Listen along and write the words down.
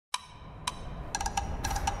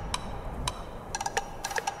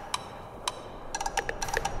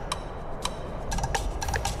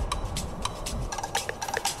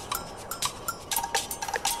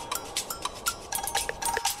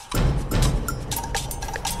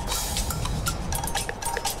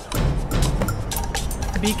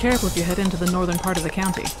Be careful if you head into the northern part of the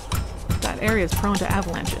county. That area is prone to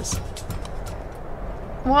avalanches.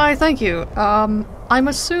 Why, thank you. I'm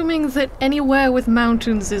assuming that anywhere with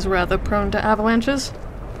mountains is rather prone to avalanches.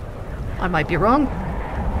 I might be wrong.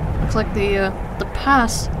 Looks like the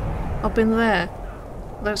pass up in there.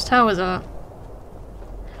 Those towers are.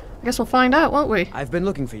 I guess we'll find out, won't we? I've been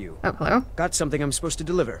looking for you. Oh, hello. Got something I'm supposed to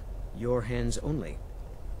deliver. Your hands only.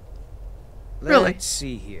 Really? Let's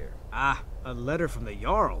see here. Ah, a letter from the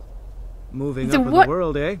Jarl. Moving The up in what? the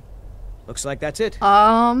world, eh? Looks like that's it.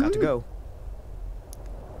 Got to go.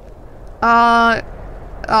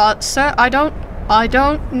 Sir, I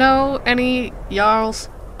don't know any Jarls.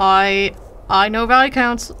 I know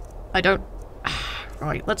Viscounts. I don't.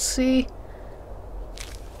 Right, let's see.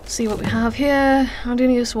 See what we have here.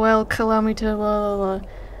 Ardennius Whelk, Calamity,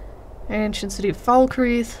 Ancient City of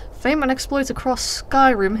Falkreath. Fame and exploits across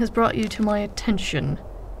Skyrim has brought you to my attention.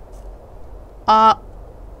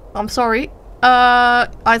 I'm sorry.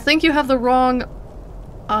 I think you have the wrong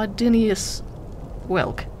Ardennius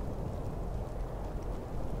Whelk.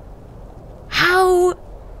 How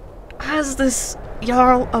has this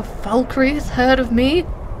Jarl of Falkreath heard of me?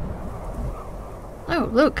 Oh,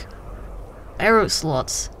 look. Arrow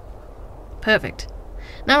slots. Perfect.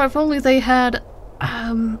 Now, if only they had,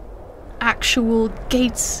 actual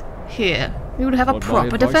gates here. We would have a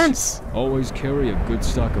proper defense. Always carry a good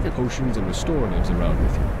stock of potions and restoratives around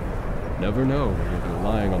with you. Never know when you'll be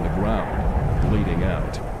lying on the ground, bleeding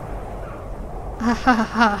out. Ha ha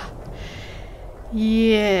ha.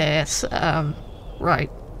 Yes, right.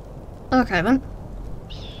 Okay then.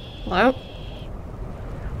 Hello?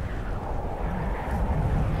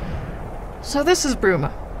 So this is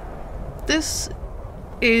Bruma. This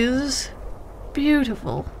is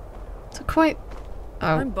beautiful. It's a quite...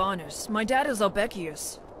 Oh. I'm Bonus. My dad is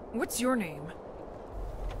Albecius. What's your name?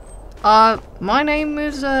 My name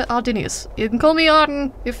is, Ardennius. You can call me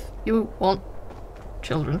Arden if you want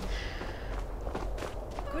children.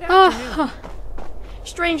 Good afternoon.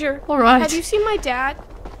 Stranger, Alright. have you seen my dad?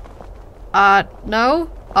 No?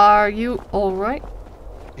 Are you alright?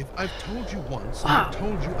 If I've told you once, I've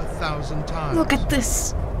told you 1,000 times. Look at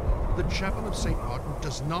this! The Chapel of St. Martin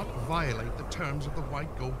does not violate the terms of the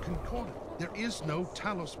White Gold Concordat. There is no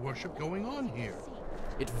Talos worship going on here.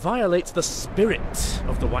 It violates the spirit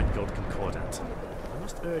of the White Gold Concordat. I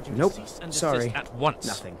must urge you to cease and desist at once.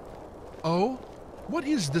 Nothing. Oh? What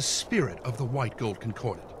is the spirit of the White Gold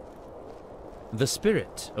Concordat? The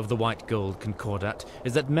spirit of the White Gold Concordat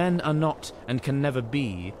is that men are not and can never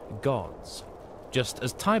be gods. Just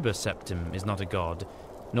as Tiber Septim is not a god,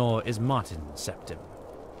 nor is Martin Septim.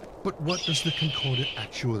 But what does the Concordat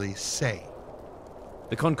actually say?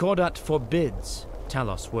 The Concordat forbids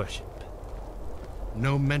Talos worship.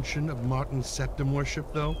 No mention of Martin Septim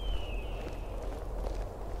worship, though?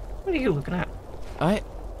 What are you looking at?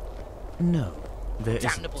 No, there isn't.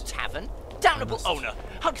 Damnable tavern! Damnable owner!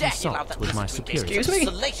 How dare you allow that with my lizard brigade superiors. to use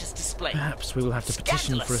the latest display? Perhaps we will have to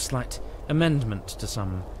petition for a slight amendment to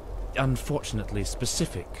some unfortunately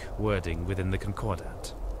specific wording within the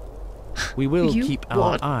Concordat. We will keep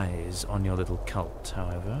our eyes on your little cult,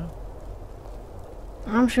 however.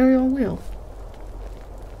 I'm sure you will.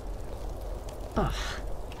 Ugh.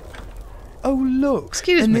 Oh look!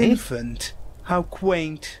 Excuse an me. infant. How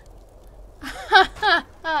quaint.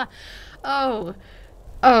 Oh,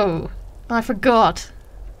 I forgot.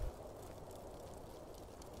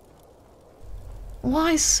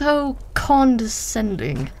 Why so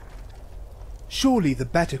condescending? Surely the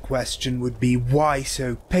better question would be why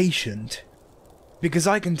so patient? Because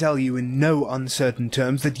I can tell you in no uncertain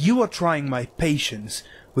terms that you are trying my patience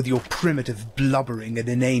with your primitive blubbering and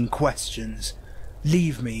inane questions.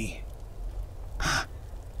 Leave me.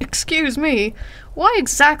 Excuse me, why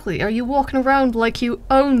exactly are you walking around like you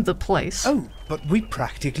own the place? Oh, but we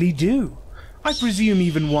practically do. I presume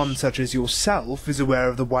even one such as yourself is aware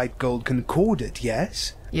of the White Gold Concordat,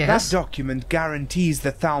 yes? Yes. That document guarantees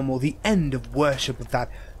the Thalmor the end of worship of that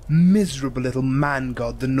miserable little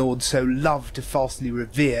man-god the Nords so love to falsely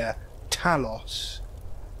revere, Talos.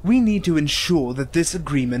 We need to ensure that this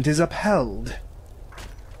agreement is upheld.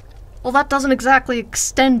 Well, that doesn't exactly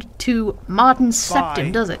extend to Martin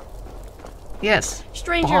Septim, does it? Yes.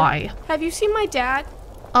 Stranger, Bye. have you seen my dad?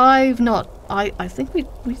 I've not. I think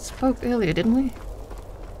we spoke earlier, didn't we?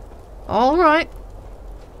 Alright.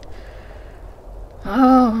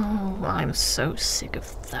 Oh, I'm so sick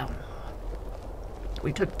of them.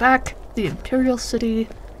 We took back the Imperial City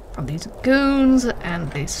from these goons,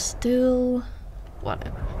 and they still...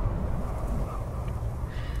 whatever.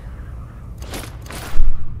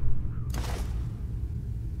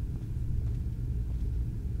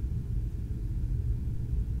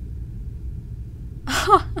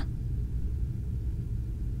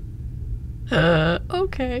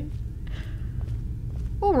 Okay.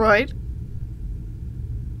 Alright.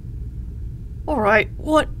 Alright,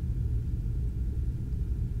 what?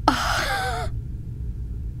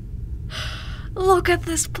 Look at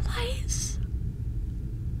this place!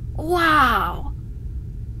 Wow!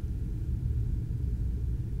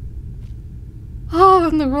 Oh,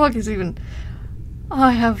 and the rug is even...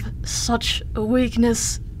 I have such a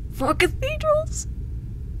weakness for cathedrals!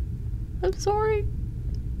 I'm sorry.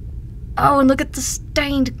 Oh, and look at the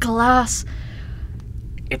stained glass.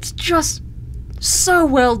 It's just so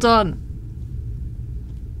well done.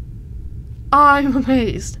 I'm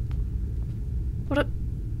amazed. What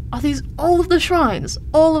are these all of the shrines?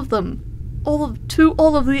 All of them. All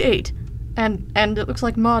of the 8. And it looks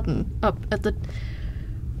like Marden up at the...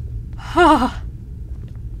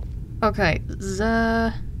 Okay,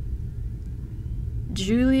 the...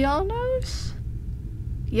 Julianos?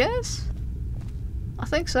 Yes? I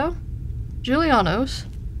think so. Julianos.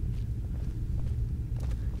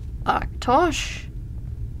 Tosh.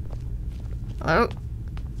 Hello.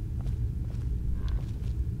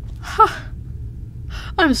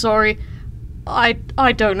 I'm sorry. I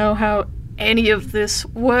don't know how any of this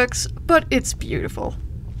works, but it's beautiful.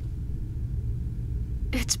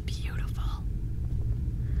 It's beautiful.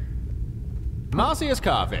 Marcius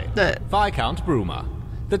Carve, Viscount Bruma.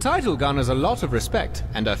 The title garners a lot of respect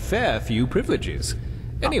and a fair few privileges.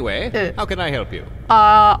 Anyway, how can I help you?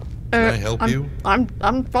 Can I help you?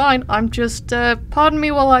 I'm fine. I'm just, pardon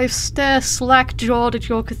me while I stare slack-jawed at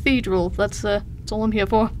your cathedral. That's all I'm here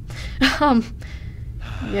for.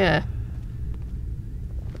 Yeah.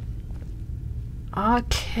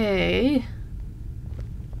 Okay.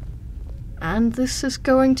 And this is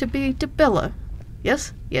going to be Debella.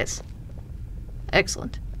 Yes? Yes.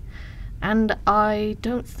 Excellent. And I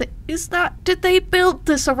don't think... Did they build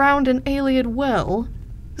this around an alien well?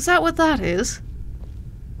 Is that what that is?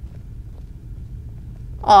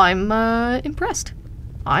 I'm, impressed.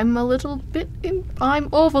 I'm a little bit... I'm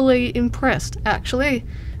overly impressed, actually.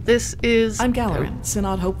 This is... I'm Galerin,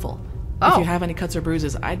 Synod Hopeful. Oh. If you have any cuts or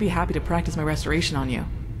bruises, I'd be happy to practice my restoration on you.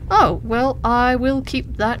 Oh, well, I will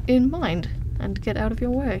keep that in mind and get out of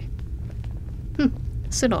your way.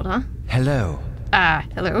 Synod, huh? Hello.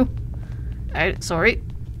 Hello. Sorry.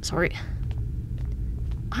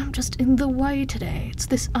 I'm just in the way today. It's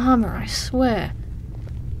this armor, I swear.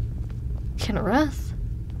 Kinnereth?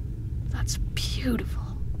 That's beautiful.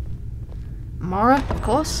 Mara, of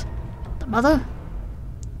course. The mother.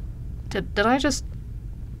 Did I just...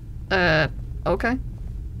 okay.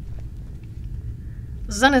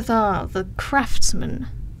 Zenithar, the craftsman.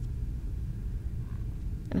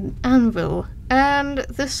 An anvil. And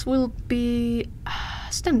this will be...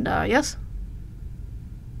 Stendar, yes?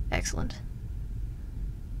 Excellent.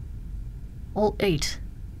 All 8.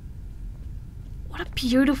 What a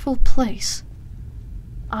beautiful place.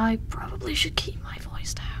 I probably should keep my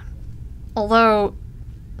voice down. Although,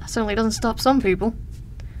 that certainly doesn't stop some people.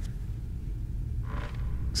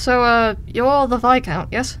 So, you're the Viscount,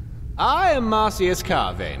 yes? I am Marcius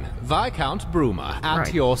Carvane, Viscount Bruma,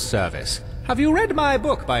 at your service. Have you read my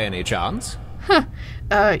book by any chance?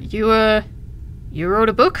 You wrote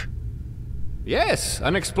a book? Yes,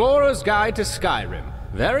 An Explorer's Guide to Skyrim.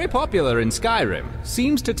 Very popular in Skyrim.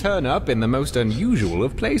 Seems to turn up in the most unusual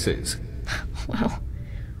of places. Well,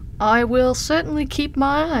 I will certainly keep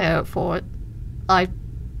my eye out for it.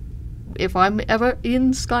 If I'm ever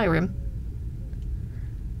in Skyrim.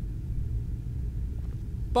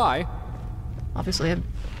 Bye. Obviously I'm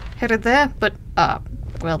headed there, but,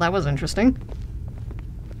 well, that was interesting.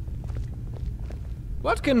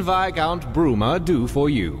 What can Viscount Bruma do for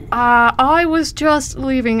you? I was just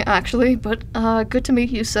leaving, actually, but, good to meet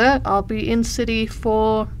you, sir. I'll be in city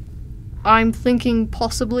for, I'm thinking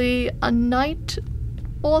possibly a night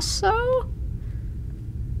or so?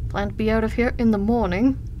 Plan to be out of here in the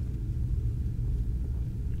morning.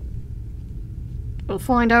 We'll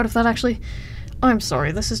find out if that actually... I'm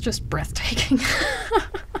sorry, this is just breathtaking.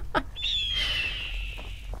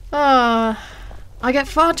 I get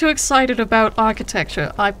far too excited about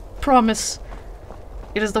architecture. I promise.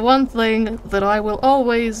 It is the one thing that I will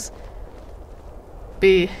always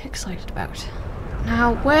be excited about.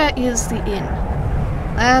 Now, where is the inn?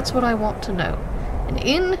 That's what I want to know. An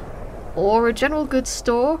inn or a general goods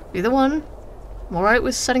store, either one. I'm alright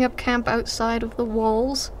with setting up camp outside of the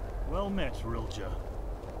walls. Well met, Rilja.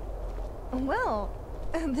 Well,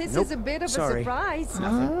 this is a bit of a surprise.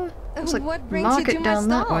 Looks like What brings market you to my down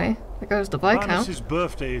that stall? way. There goes the Viscount. His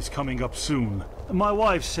birthday is coming up soon. My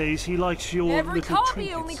wife says he likes your Every little copy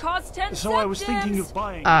trinkets. only costs 10 So I was thinking of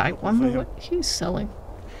buying. I wonder what he's selling.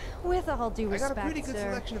 With all due respect, I got a pretty good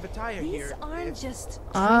selection of attire these here. aren't just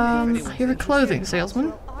You're a clothing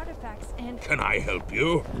salesman. artifacts and Can I help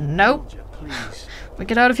you? Nope. We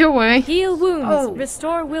get out of your way. Heal wounds,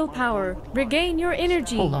 restore willpower, regain your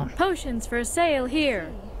energy. Hold on. Potions for sale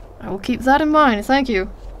here. I will keep that in mind, thank you.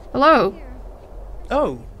 Hello.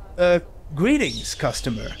 Oh, greetings,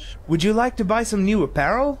 customer. Would you like to buy some new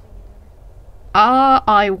apparel?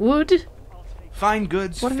 I would. Fine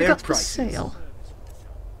goods, What have we fair got for prices. sale?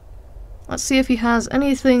 Let's see if he has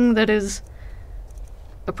anything that is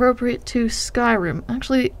appropriate to Skyrim.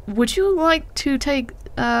 Actually, would you like to take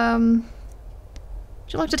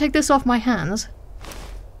this off my hands?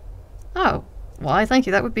 Oh, why? Thank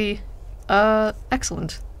you. That would be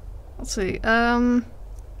excellent. Let's see.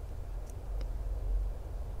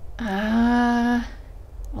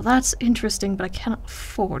 Well, that's interesting, but I cannot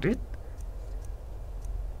afford it.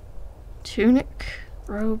 Tunic,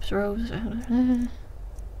 robes,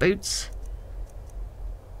 boots.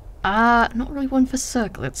 Not really one for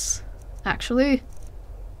circlets, actually.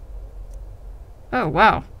 Oh,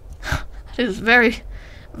 wow. That is very,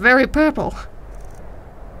 very purple.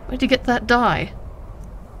 Where'd you get that dye?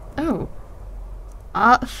 Oh.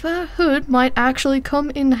 A fur hood might actually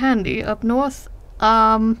come in handy up north.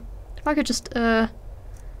 If I could just,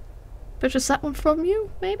 purchase that one from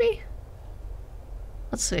you, maybe?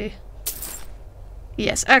 Let's see.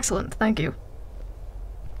 Yes, excellent, thank you.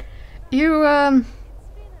 You,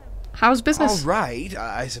 how's business? Alright,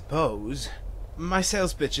 I suppose. My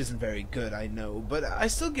sales pitch isn't very good, I know, but I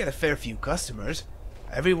still get a fair few customers.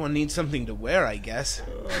 Everyone needs something to wear, I guess.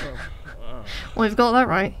 Well, you've got that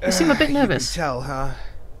right. You seem a bit nervous. You can tell, huh?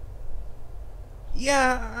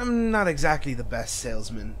 Yeah, I'm not exactly the best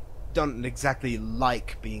salesman. Don't exactly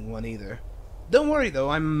like being one either. Don't worry though,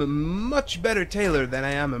 I'm a much better tailor than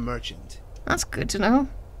I am a merchant. That's good to know.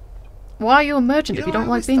 Why are you a merchant if you don't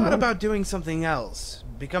like being I one? thought about doing something else.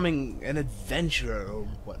 Becoming an adventurer or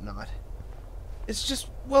whatnot. It's just,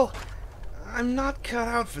 well, I'm not cut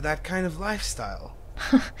out for that kind of lifestyle.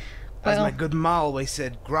 As my good ma always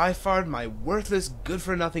said, Gryfard, my worthless,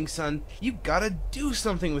 good-for-nothing son, you gotta do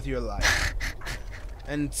something with your life.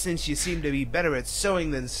 And since you seem to be better at sewing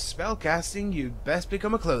than spellcasting, you'd best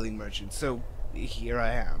become a clothing merchant, so here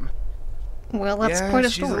I am. Well, that's yeah, quite a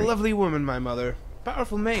she's story. a lovely woman, my mother.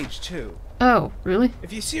 Powerful mage, too. Oh, really?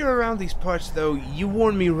 If you see her around these parts, though, you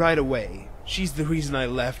warn me right away. She's the reason I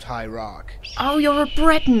left High Rock. Oh, you're a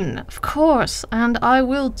Breton, of course, and I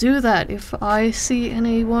will do that if I see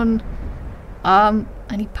anyone,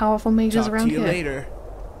 any powerful mages around here. Talk to you later.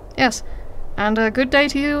 Yes, and a good day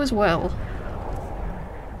to you as well.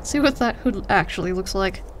 Let's see what that hood actually looks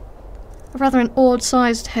like. Rather an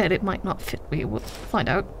odd-sized head, it might not fit me, we'll find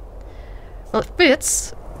out. Well, it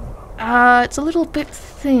fits. It's a little bit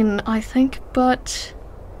thin, I think, but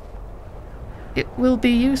it will be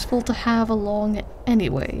useful to have along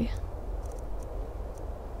anyway.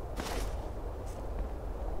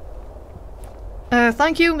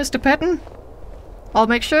 Thank you, Mr. Petton. I'll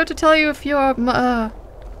make sure to tell you if you're, What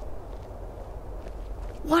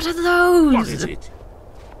are those? What is it?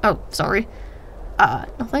 Oh, sorry.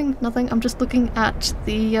 Nothing. I'm just looking at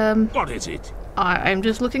the, What is it? I'm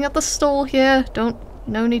just looking at the stall here.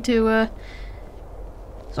 No need to,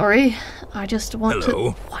 Sorry. I just want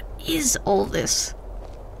Hello? to... What is all this?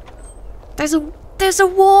 There's a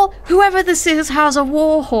war... Whoever this is has a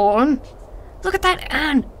war horn. Look at that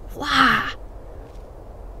urn. Wow.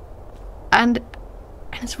 And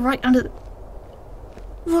it's right under...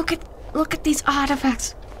 Look at these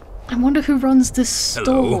artifacts. I wonder who runs this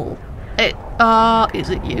stall. Hello? Is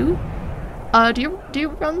it you? Do you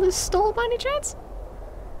run this stall by any chance?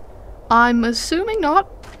 I'm assuming not.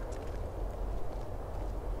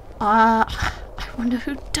 I wonder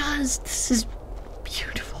who does. This is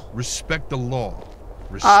beautiful. Respect the law.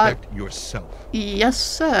 Respect yourself. Yes,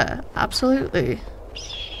 sir. Absolutely.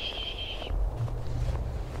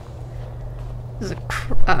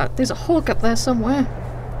 There's a hawk up there somewhere.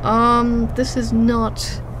 This is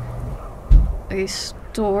not a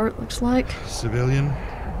store, it looks like. Civilian?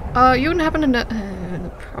 You wouldn't happen to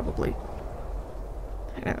know... probably.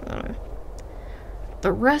 I don't know.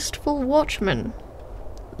 The Restful Watchman.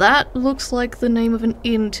 That looks like the name of an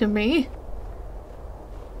inn to me.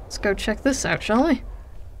 Let's go check this out, shall we?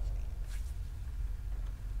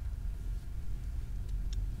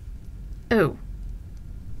 Oh.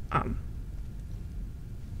 What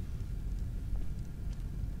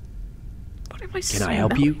am I smelling? Can I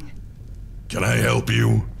help you? Can I help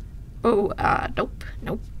you? Oh, nope,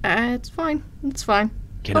 nope. It's fine. It's fine.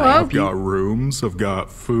 I've got rooms, I've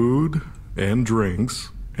got food and drinks,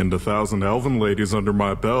 and 1,000 elven ladies under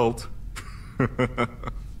my belt.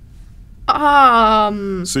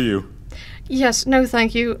 See you. Yes, no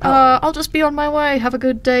thank you. I'll just be on my way. Have a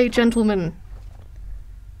good day, gentlemen.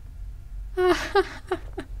 I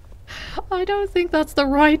don't think that's the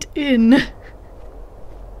right inn.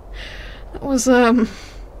 That was,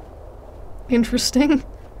 interesting.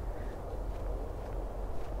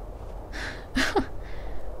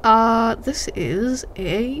 This is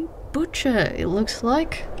a butcher, it looks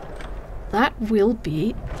like. That will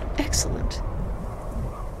be excellent.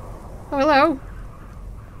 Oh, hello.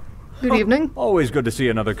 Good evening. Always good to see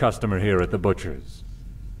another customer here at the butcher's.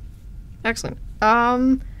 Excellent.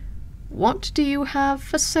 What do you have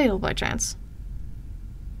for sale by chance?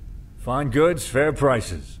 Fine goods, fair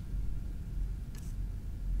prices.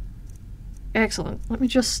 Excellent. Let me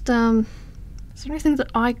just, is there anything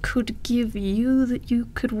that I could give you that you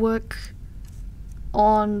could work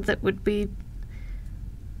on that would be...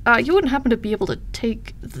 you wouldn't happen to be able to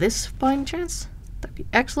take this by any chance? That'd be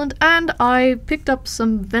excellent. And I picked up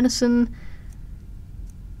some venison.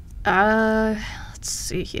 Let's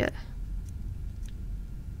see here.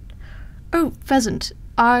 Oh, pheasant.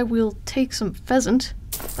 I will take some pheasant.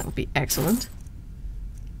 That would be excellent.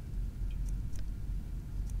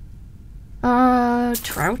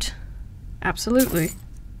 Trout. Absolutely.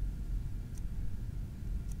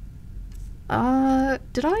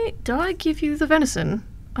 Did I give you the venison?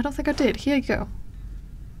 I don't think I did. Here you go.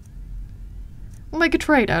 We'll make a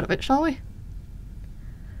trade out of it, shall we?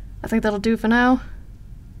 I think that'll do for now.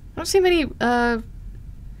 I don't see many,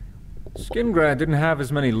 Skingrad didn't have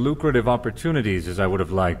as many lucrative opportunities as I would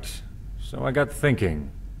have liked, so I got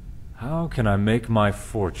thinking, how can I make my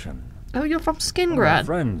fortune? Oh, you're from One of my Skingrad.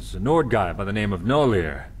 friends, a Nord guy by the name of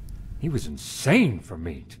Nolir. He was insane for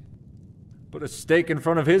meat. Put a steak in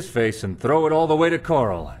front of his face and throw it all the way to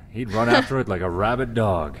Chorrol. He'd run after it like a rabid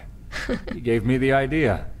dog. He gave me the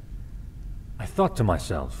idea. I thought to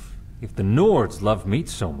myself, if the Nords love meat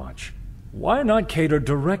so much, why not cater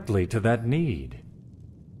directly to that need?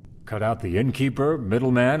 Cut out the innkeeper,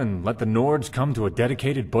 middleman, and let the Nords come to a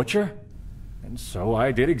dedicated butcher? And so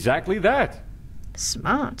I did exactly that.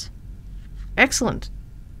 Smart. Excellent.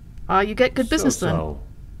 You get good business then.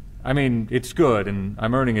 I mean, it's good, and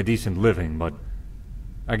I'm earning a decent living, but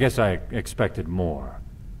I guess I expected more.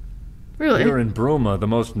 Really? Here in Bruma, the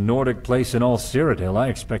most Nordic place in all Cyrodiil, I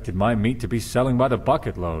expected my meat to be selling by the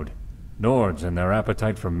bucket load. Nords and their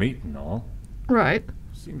appetite for meat and all. Right.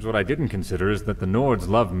 Seems what I didn't consider is that the Nords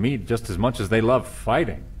love meat just as much as they love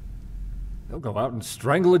fighting. They'll go out and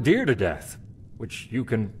strangle a deer to death, which you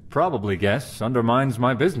can probably guess undermines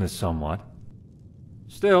my business somewhat.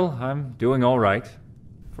 Still, I'm doing all right.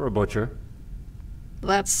 For a butcher.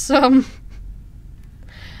 That's, Now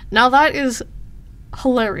that is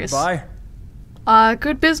hilarious. Bye.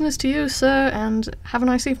 Good business to you, sir, and have a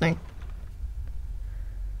nice evening.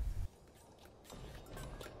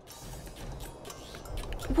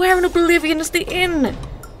 Where in Oblivion is the inn?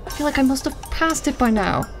 I feel like I must have passed it by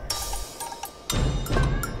now.